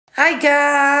Hi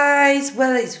guys,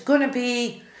 well it's going to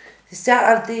be the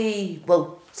start of my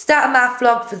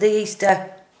vlog for the Easter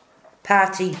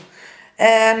party.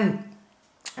 I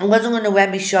wasn't going to wear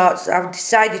my shorts. I've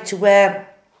decided to wear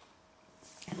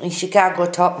my Chicago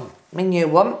top, my new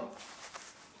one.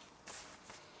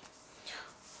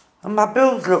 And my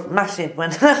boobs look massive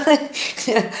when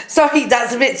sorry,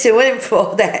 that's a bit too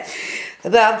info there.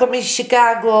 But I've got my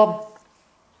Chicago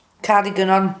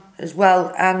cardigan on as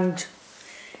well, and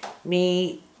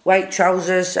me white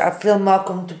trousers. I feel more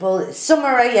comfortable. It's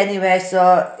summery anyway,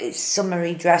 so it's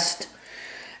summery dressed.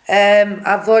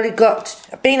 I've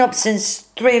been up since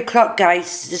 3 o'clock,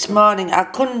 guys, this morning. I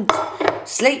couldn't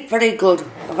sleep very good.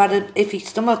 I've had an iffy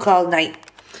stomach all night.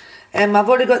 I've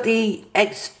only got the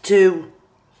eggs to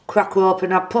crack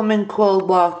open. I put them in cold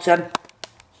water.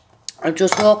 I'm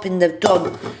just hoping they've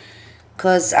done,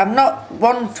 because I'm not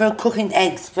one for cooking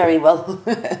eggs very well.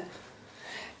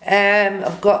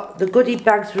 I've got the goodie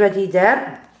bags ready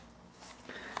there.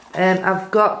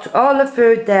 I've got all the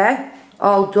food there,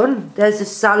 all done. There's a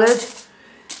salad,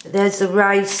 there's the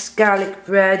rice, garlic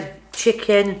bread,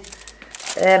 chicken.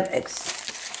 The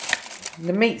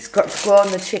meat's got to go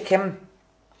on the chicken.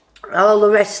 All the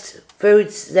rest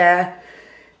food's there.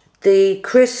 The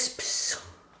crisps,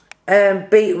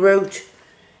 beetroot,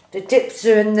 the dips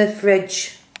are in the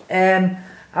fridge.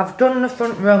 I've done the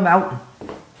front room out.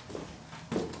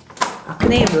 I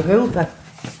can hear a hoover.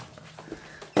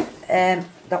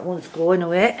 That one's going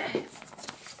away.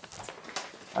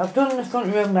 I've done the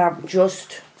front room now,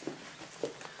 just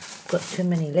got too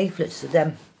many leaflets of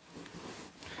them.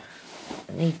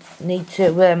 I need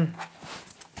to,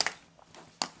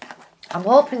 I'm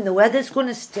hoping the weather's going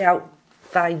to stay out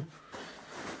fine.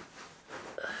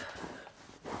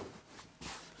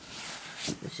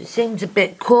 It seems a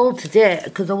bit cold today,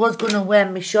 because I was going to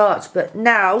wear my shorts, but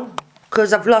now,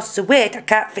 because I've lost the weight, I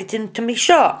can't fit into my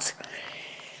shorts.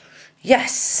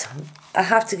 Yes, I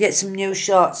have to get some new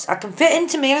shorts. I can fit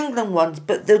into my England ones,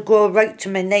 but they'll go right to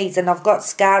my knees, and I've got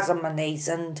scars on my knees,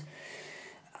 and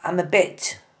I'm a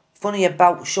bit funny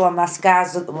about showing my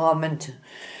scars at the moment.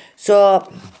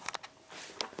 So,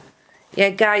 yeah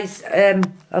guys,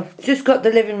 I've just got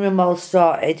the living room all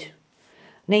sorted.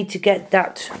 Need to get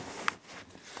that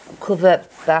cover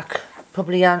back.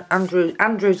 Probably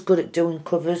Andrew's good at doing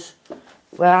covers,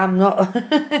 where I'm not.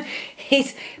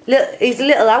 he's a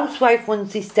little housewife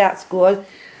once he starts going.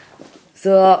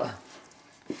 So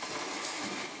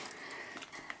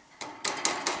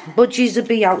budgies will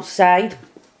be outside,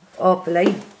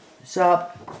 hopefully. So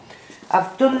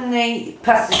I've done the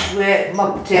passageway,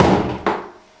 mopped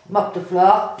the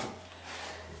floor,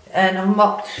 and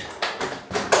I've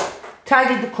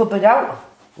tidied the cupboard out,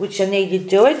 which I needed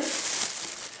doing.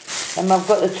 And I've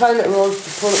got the toilet rolls to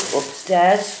put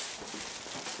upstairs.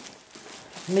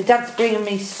 My dad's bringing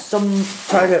me some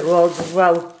toilet rolls as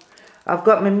well. I've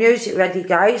got my music ready,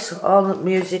 guys. All the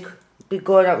music will be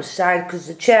going outside, because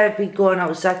the chair will be going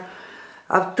outside.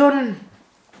 I've done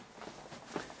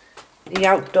the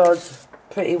outdoors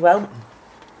pretty well.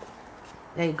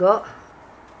 There you go.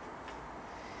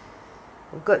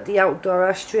 We've got the outdoor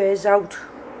ashtrays out.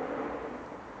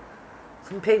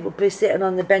 Some people will be sitting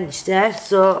on the bench there,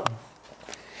 so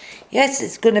yes,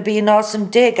 it's going to be an awesome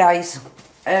day, guys.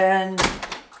 And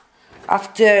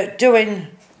after doing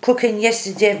cooking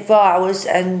yesterday 4 hours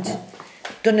and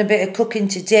done a bit of cooking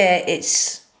today,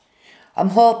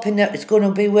 I'm hoping that it's going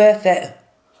to be worth it.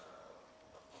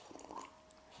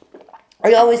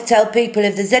 I always tell people,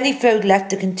 if there's any food left,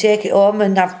 they can take it home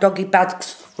and have doggy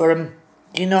bags for them.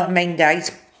 Do you know what I mean,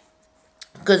 guys?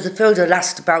 Because the food will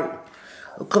last about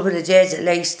a couple of days at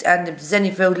least, and if there's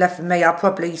any food left for me, I'll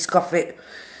probably scoff it,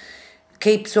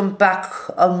 keep some back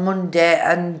on Monday,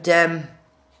 and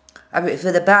have it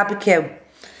for the barbecue.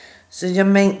 So you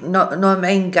know what I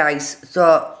mean, guys?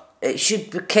 So it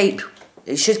should keep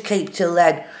till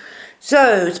then.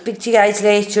 So speak to you guys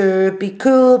later. Be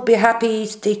cool, be happy,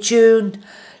 stay tuned.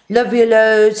 Love you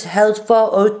loads. Health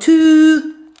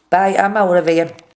 402. Bye. I'm out of here.